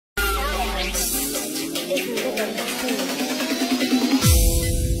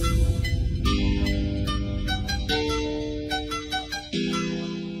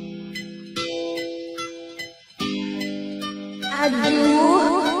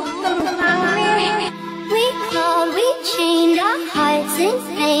Aduh, tenang nih. We crawled, we chained our hearts in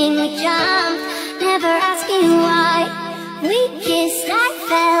pain. We jumped, never asking why. We kissed, I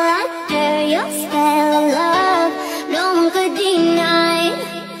fell under your spell of love. No one could deny.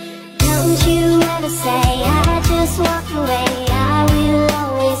 Don't you ever say I just walked away. I will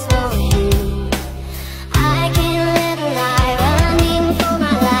always hold you. I can't live a lie, running for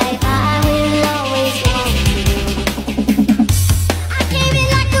my life. I will always hold you. I came in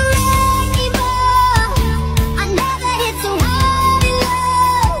like a wrecking ball. I never hit so hard in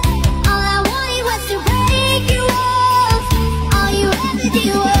love. All I wanted was to break you off. All you ever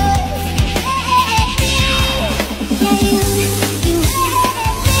did was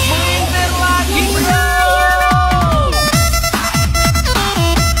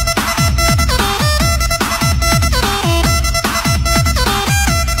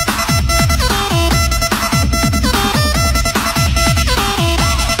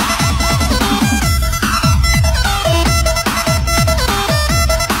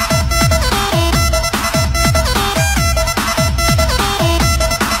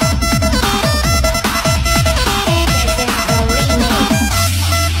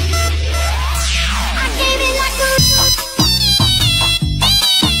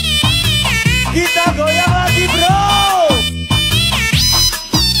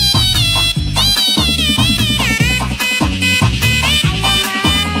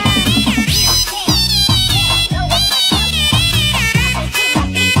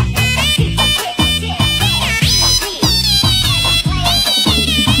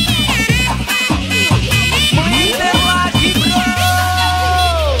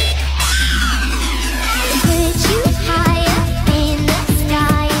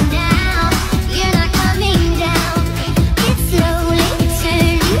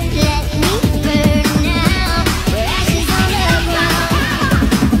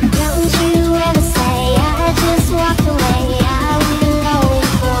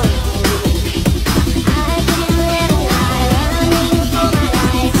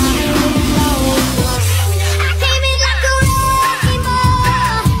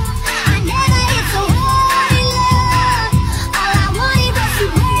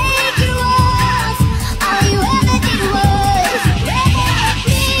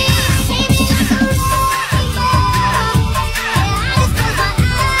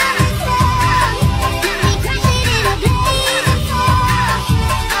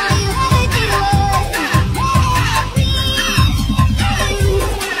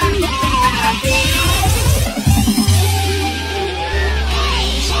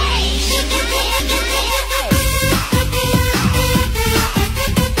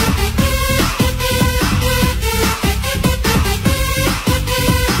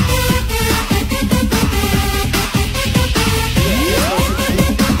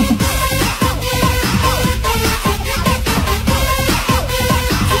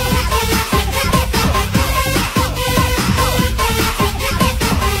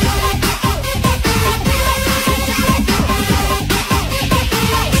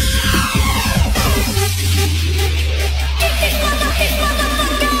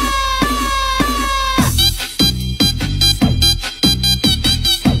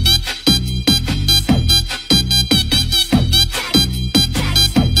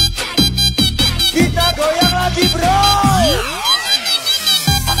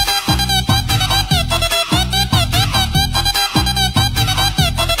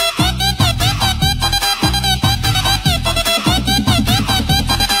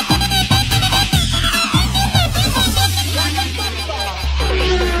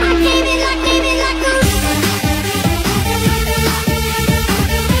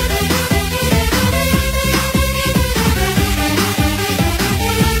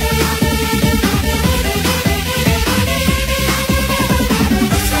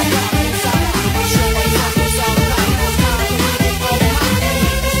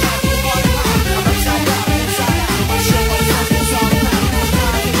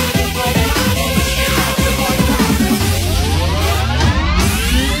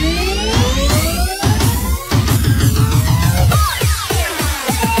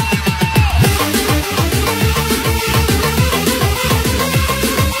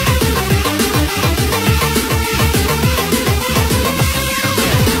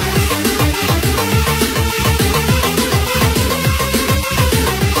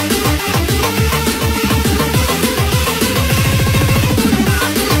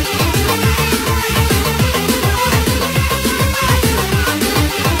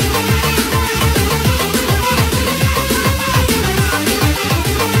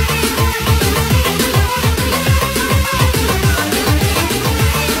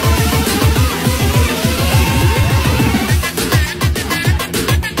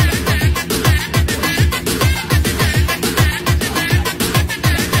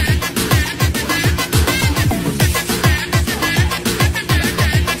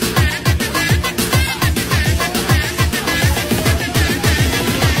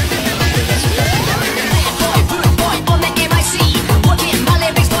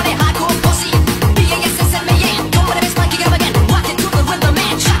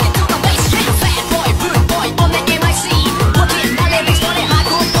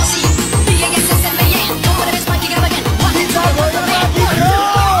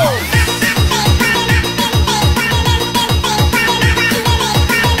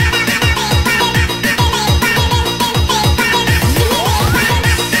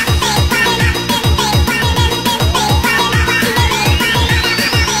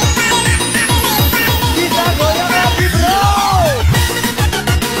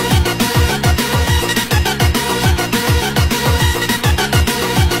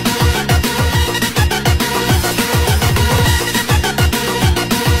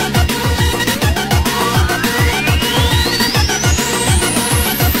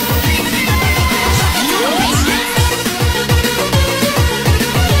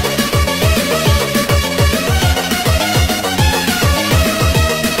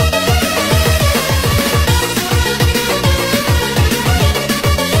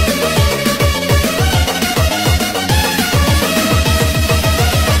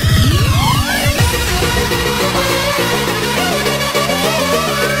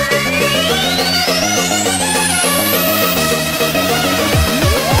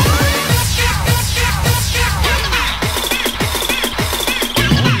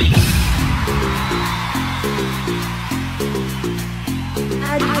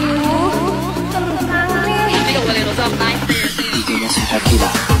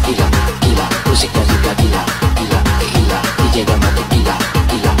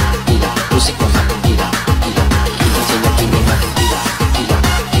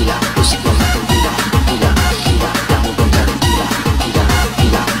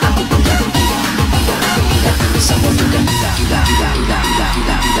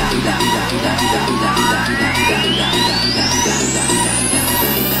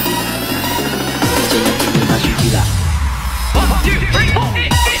 2, 3.